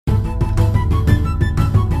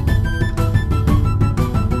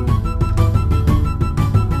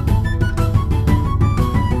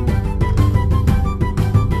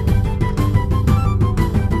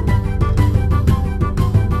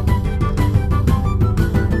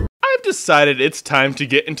decided it's time to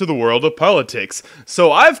get into the world of politics,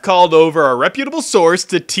 so I've called over a reputable source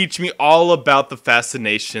to teach me all about the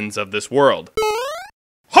fascinations of this world.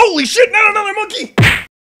 Holy shit, not another monkey!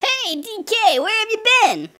 Hey, DK, where have you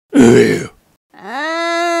been?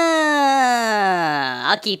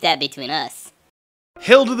 I'll keep that between us.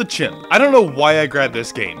 Hail to the Chimp. I don't know why I grabbed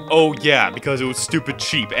this game. Oh yeah, because it was stupid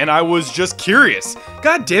cheap, and I was just curious.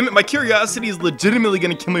 God damn it, my curiosity is legitimately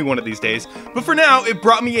gonna kill me one of these days, but for now, it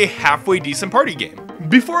brought me a halfway decent party game.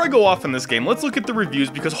 Before I go off on this game, let's look at the reviews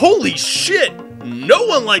because holy shit! No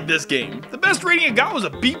one liked this game. The best rating it got was a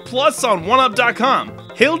B+ on 1up.com.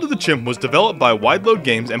 Hail to the Chimp was developed by Wide Load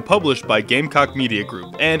Games and published by Gamecock Media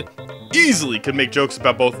Group, and easily could make jokes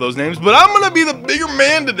about both of those names, but I'm gonna be the bigger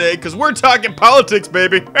man today because we're talking politics,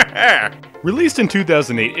 baby. Released in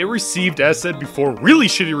 2008, it received, as said before, really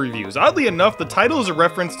shitty reviews. Oddly enough, the title is a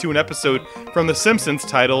reference to an episode from The Simpsons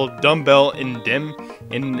titled Dumbbell Indemnity.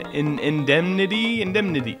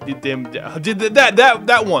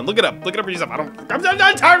 That one. Look it up for yourself. I'm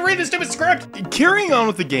tired of reading this stupid script. Carrying on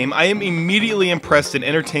with the game, I am immediately impressed and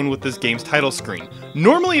entertained with this game's title screen.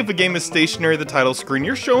 Normally, if a game is stationary at the title screen,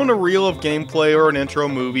 you're shown a reel of gameplay or an intro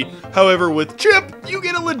movie. However, with Chimp, you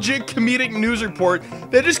get a legit comedic news report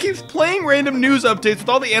that just keeps playing random news updates with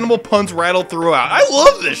all the animal puns rattled throughout. I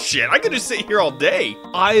love this shit. I could just sit here all day.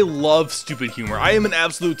 I love stupid humor. I am an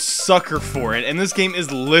absolute sucker for it, and this game is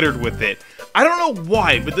littered with it. I don't know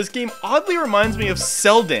why, but this game oddly reminds me of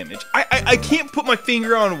Cell Damage. I can't put my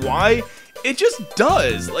finger on why. It just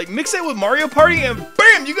does. Like, mix it with Mario Party and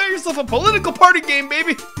bam, you got yourself a political party game,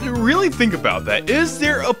 baby. Really think about that. Is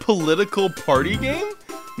there a political party game?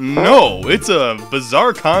 No, it's a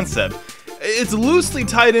bizarre concept. It's loosely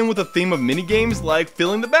tied in with a theme of minigames like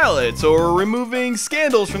filling the ballots or removing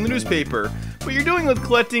scandals from the newspaper. But you're doing with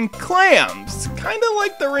collecting clams, kinda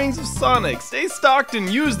like the rings of Sonic. Stay stocked and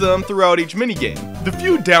use them throughout each minigame. The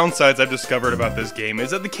few downsides I've discovered about this game is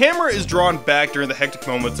that the camera is drawn back during the hectic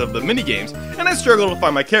moments of the minigames, and I struggle to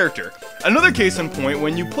find my character. Another case in point,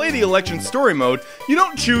 when you play the election story mode, you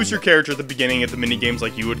don't choose your character at the beginning of the minigames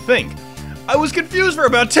like you would think. I was confused for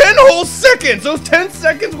about 10 whole seconds! Those 10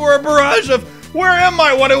 seconds were a barrage of, where am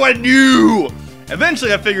I, what do I do?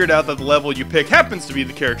 Eventually I figured out that the level you pick happens to be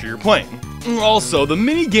the character you're playing. Also, the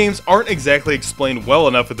mini-games aren't exactly explained well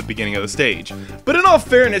enough at the beginning of the stage. But in all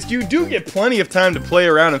fairness, you do get plenty of time to play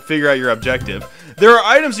around and figure out your objective. There are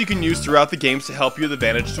items you can use throughout the games to help you with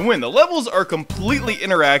advantage to win. The levels are completely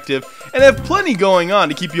interactive and have plenty going on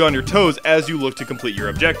to keep you on your toes as you look to complete your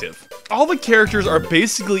objective. All the characters are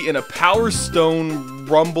basically in a Power Stone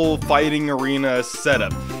Rumble fighting arena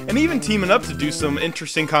setup, and even teaming up to do some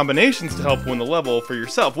interesting combinations to help win the level for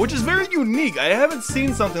yourself, which is very unique. I haven't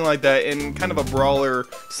seen something like that in kind of a brawler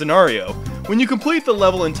scenario. When you complete the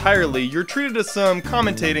level entirely, you're treated to some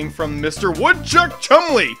commentating from Mr. Woodchuck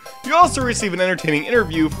Chumley. You also receive an entertaining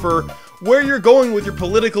interview for where you're going with your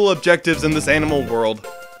political objectives in this animal world.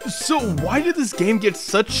 So why did this game get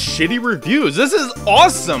such shitty reviews? This is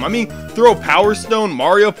awesome! I mean, throw Power Stone,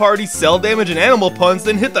 Mario Party, Cell Damage, and Animal Puns,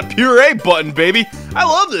 then hit the puree button, baby! I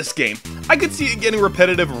love this game. I could see it getting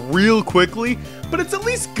repetitive real quickly, but it's at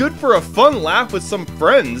least good for a fun laugh with some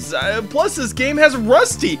friends. Plus, this game has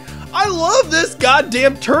Rusty. I love this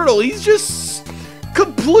goddamn turtle. He's just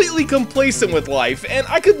completely complacent with life, and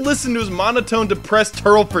I could listen to his monotone, depressed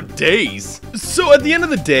turtle for days. So at the end of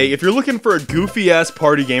the day, if you're looking for a goofy-ass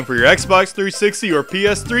party game for your Xbox 360 or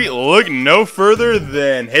PS3, look no further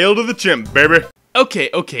than Hail to the Chimp, baby.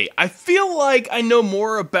 Okay, I feel like I know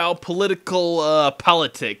more about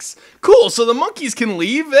politics. Cool, so the monkeys can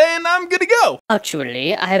leave, and I'm good to go.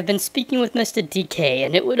 Actually, I have been speaking with Mr. DK,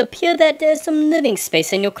 and it would appear that there's some living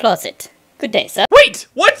space in your closet. Good day, sir. Wait,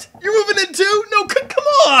 what? You're moving in too? No, come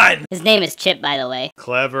on! His name is Chip, by the way.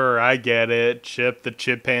 Clever, I get it. Chip the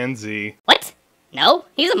chimpanzee. What? No,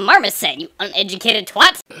 he's a marmoset, you uneducated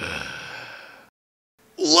twat.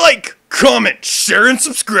 Like, comment, share, and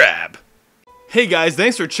subscribe. Hey guys,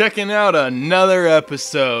 thanks for checking out another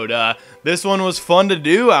episode. This one was fun to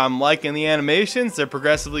do. I'm liking the animations. They're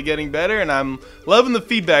progressively getting better, and I'm loving the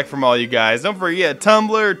feedback from all you guys. Don't forget,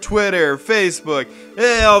 Tumblr, Twitter, Facebook,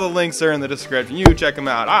 all the links are in the description. You check them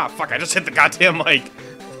out. Ah, fuck, I just hit the goddamn mic.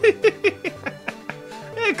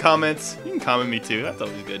 Hey, comments. You can comment me too. That's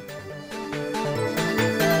always good.